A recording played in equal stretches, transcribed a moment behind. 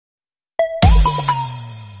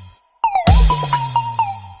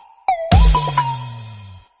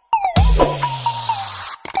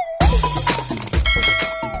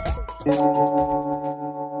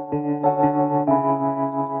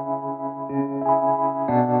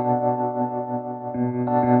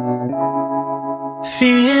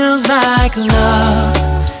Feels like love.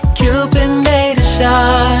 Cupid made a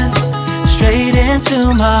shot straight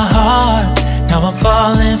into my heart. Now I'm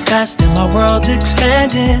falling fast and my world's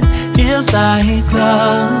expanding. Feels like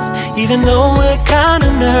love. Even though we're kinda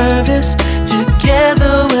nervous,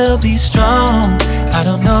 together we'll be strong. I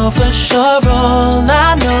don't know for sure, all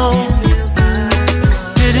I know.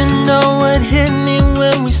 Didn't know what hit me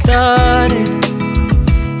when we started.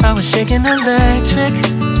 I was shaking electric,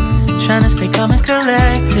 trying to stay calm and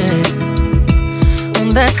collected. On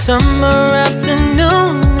that summer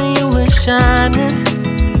afternoon, you were shining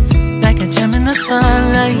like a gem in the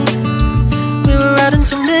sunlight. We were out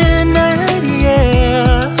until midnight,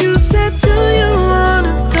 yeah. You said, do you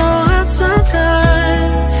wanna go out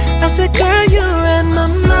sometime? I said, girl, you read my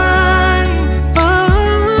mind.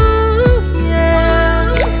 Oh,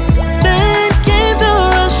 yeah. Then came the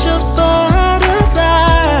rush of butterflies,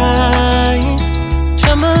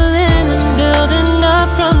 trembling and building up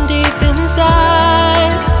from deep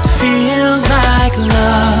inside. Feels like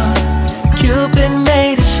love. Cupid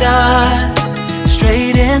made a shot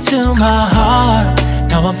straight into my heart.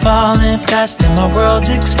 Now I'm falling fast and my world's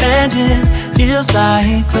expanding. Feels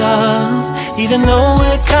like love. Even though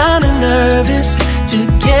we're kinda nervous,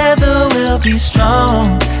 together we'll be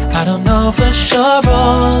strong. I don't know for sure,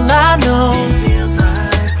 all I know.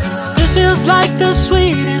 This feels like the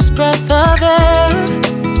sweetest breath of air.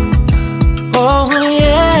 Oh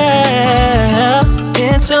yeah,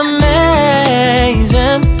 it's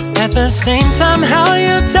amazing. At the same time, how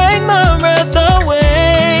you take my breath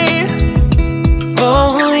away.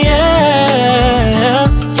 Oh yeah,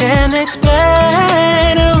 can't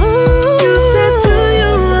explain. Ooh. You said, do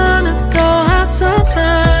you wanna go out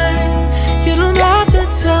sometime? You don't have to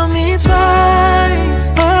tell me twice.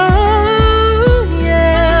 Oh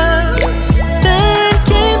yeah. Then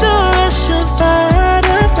came the rush of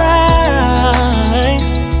butterflies,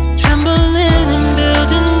 trembling and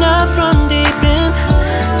building up from deep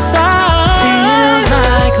inside. Feels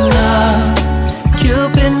like love.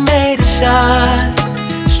 Cupid made a shot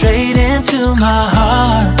straight into my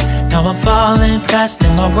heart. Now I'm falling fast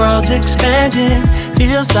and my world's expanding.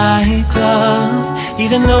 Feels like love.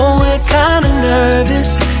 Even though we're kinda nervous,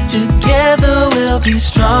 together we'll be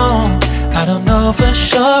strong. I don't know for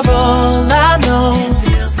sure, all I know.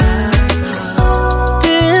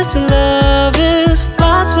 This love is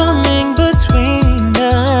blossoming between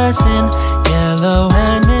us in yellow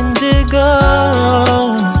and indigo.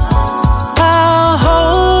 I'll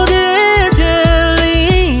hold it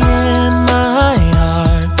gently in my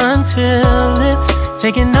heart until it's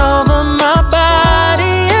taking over my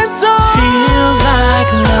body and soul. Feels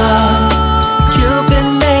like love. Cupid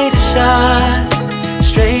made a shot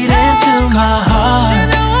straight into my heart.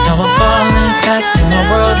 Now I'm falling fast and my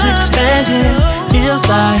world's expanding. Feels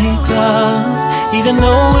like love. Even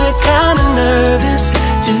though we're kinda nervous,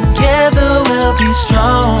 together we'll be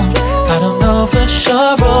strong. I don't know for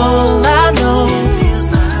sure, all I know.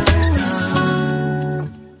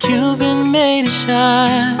 Cupid made a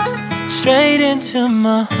shot straight into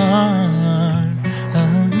my heart.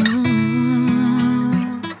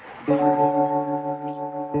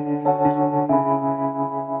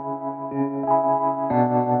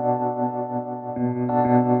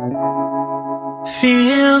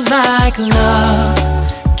 Feels like love.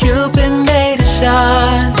 Cupid made a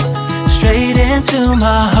shot straight into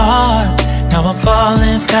my heart. Now I'm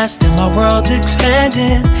falling fast and my world's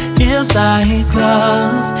expanding. Feels like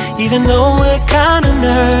love. Even though we're kinda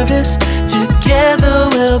nervous, together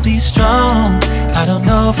we'll be strong. I don't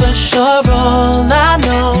know for sure, all I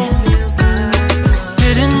know.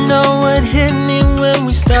 Didn't know what hit me when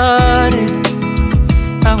we started.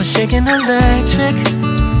 I was shaking electric,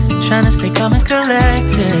 trying to stay calm and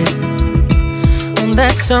collected. On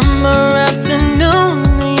that summer afternoon,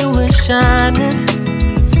 you were shining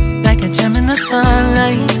like a gem in the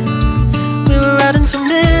sunlight. We were out until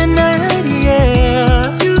midnight,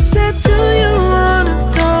 yeah. You said, do you wanna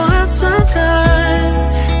go out sometime?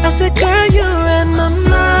 I said, girl, you read my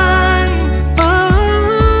mind.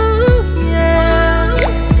 Oh yeah.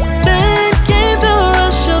 Then came the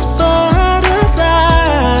rush of butterflies,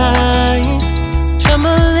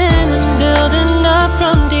 trembling and building up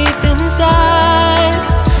from deep inside.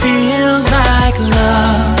 Feels like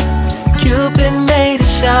love. Cupid made a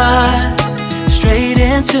shot straight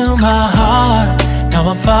into my heart. Now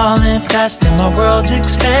I'm falling fast and my world's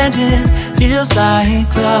expanding. Feels like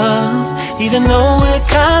love. Even though we're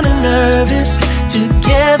kinda nervous,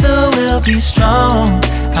 together we'll be strong.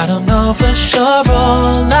 I don't know for sure,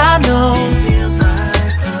 all I know.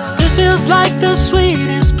 This feels like the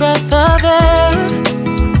sweetest breath of air.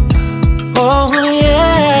 Oh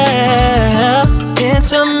yeah,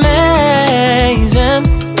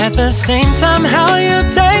 the same time, how you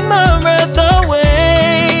take my breath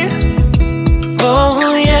away.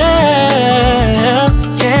 Oh yeah,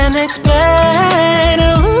 can't explain.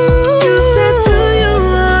 Ooh. You said, do you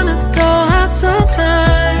wanna go out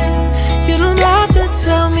sometime? You don't have to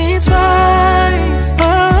tell me twice.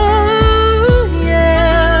 Oh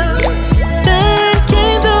yeah. Then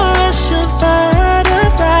came the rush of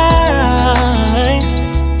butterflies,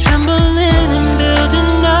 trembling and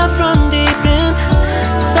building up from deep inside.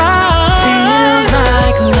 Feels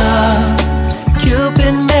like love.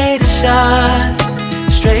 Cupid made a shot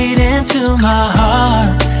straight into my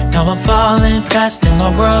heart. Now I'm falling fast and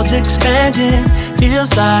my world's expanding.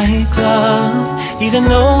 Feels like love. Even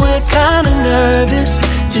though we're kinda nervous,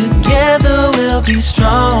 together we'll be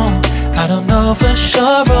strong. I don't know for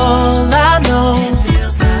sure, all I know,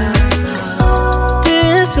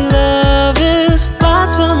 this love is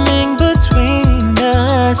blossoming between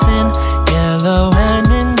us in yellow and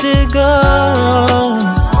indigo.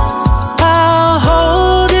 I'll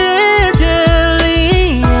hold it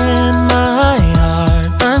gently in my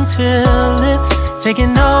heart until it's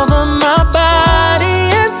taking over my body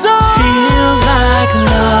and soul. Feels like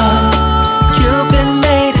love. Cupid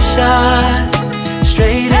made a shot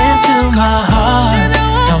straight into my heart.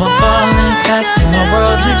 Now I'm falling fast and my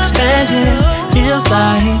world's expanding. Feels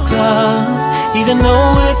like love. Even though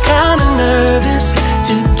we're kinda nervous,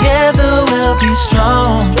 together we'll be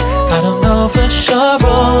strong. I don't know for sure,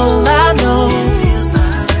 all I know,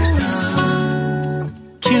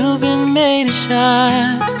 Cupid made a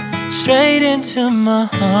shot straight into my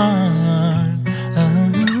heart.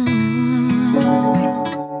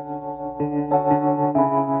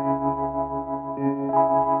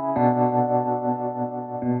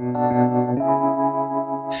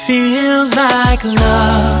 Feels like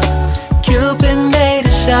love. Cupid made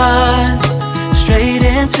a shot straight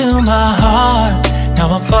into my heart. Now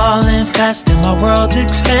I'm falling fast and my world's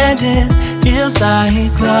expanding. Feels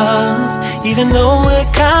like love. Even though we're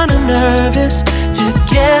kinda nervous,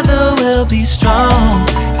 together we'll be strong.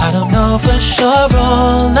 I don't know for sure,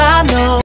 all I know.